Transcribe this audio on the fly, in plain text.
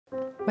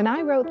When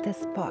I wrote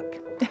this book,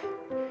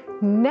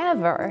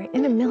 never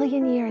in a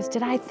million years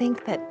did I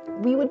think that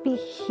we would be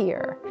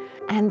here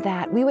and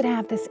that we would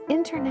have this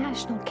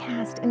international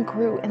cast and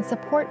crew and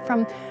support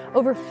from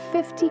over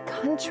 50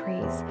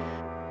 countries.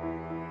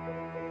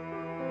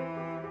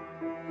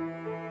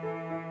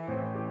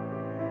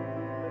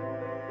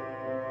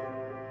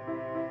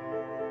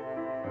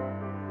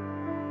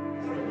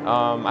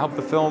 I hope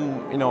the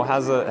film,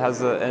 has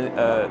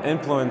an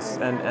influence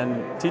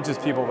and teaches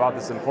people about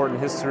this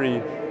important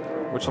history,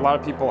 which a lot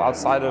of people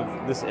outside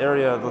of this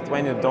area of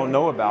Lithuania don't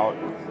know about.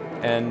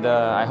 And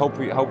I hope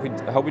we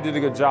did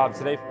a good job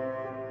today.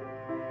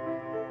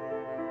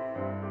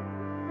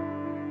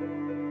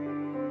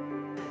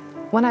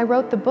 When I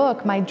wrote the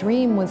book, my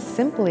dream was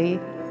simply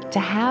to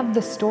have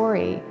the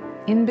story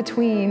in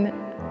between,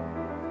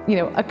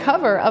 a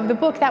cover of the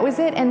book. That was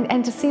it,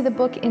 and to see the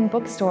book in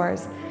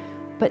bookstores.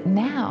 But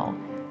now,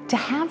 to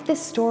have this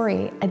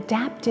story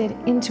adapted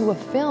into a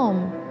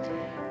film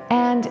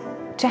and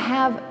to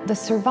have the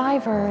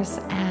survivors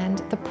and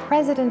the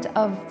president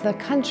of the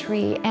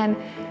country and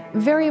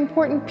very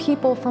important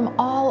people from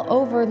all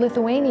over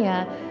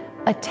Lithuania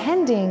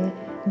attending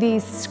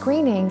these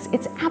screenings,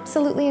 it's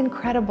absolutely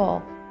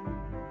incredible.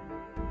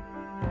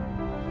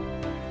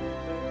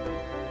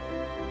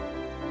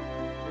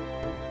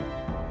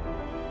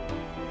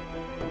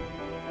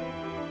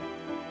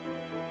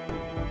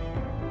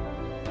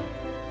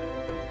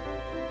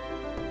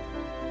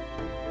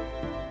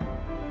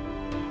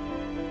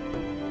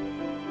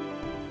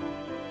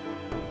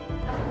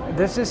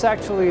 This is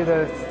actually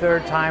the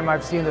third time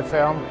I've seen the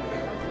film,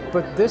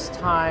 but this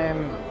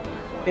time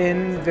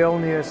in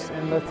Vilnius,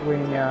 in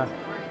Lithuania,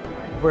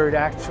 where it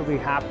actually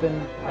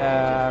happened.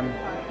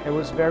 It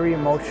was very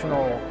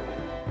emotional.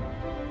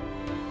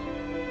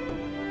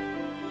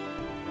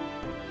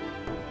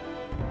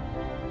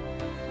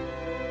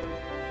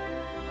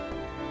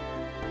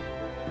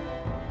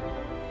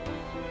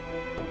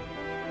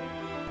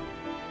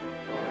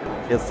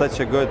 It's such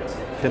a good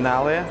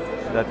finale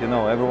that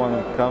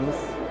everyone comes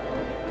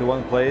to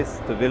one place,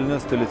 to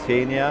Vilnius, to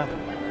Lithuania,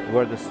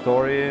 where the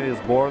story is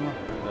born,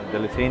 the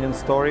Lithuanian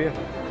story,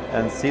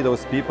 and see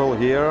those people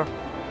here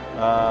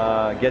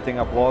getting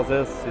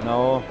applauses,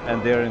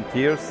 and they're in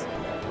tears.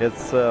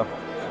 It's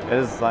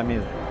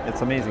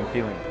amazing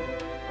feeling.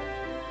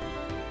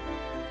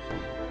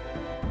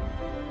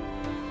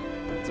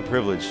 It's a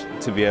privilege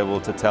to be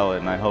able to tell it,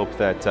 and I hope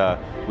that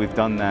we've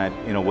done that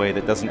in a way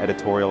that doesn't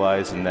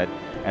editorialize and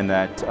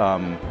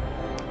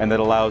that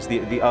allows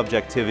the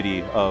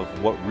objectivity of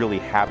what really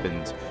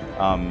happened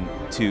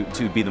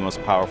to be the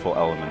most powerful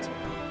element.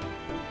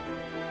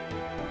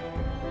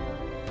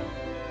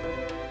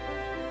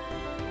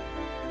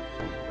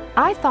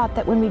 I thought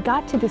that when we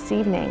got to this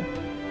evening,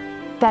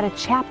 that a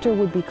chapter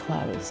would be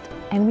closed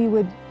and we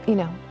would,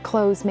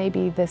 close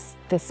maybe this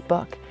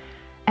book.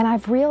 And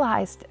I've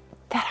realized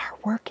that our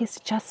work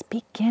is just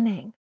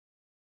beginning.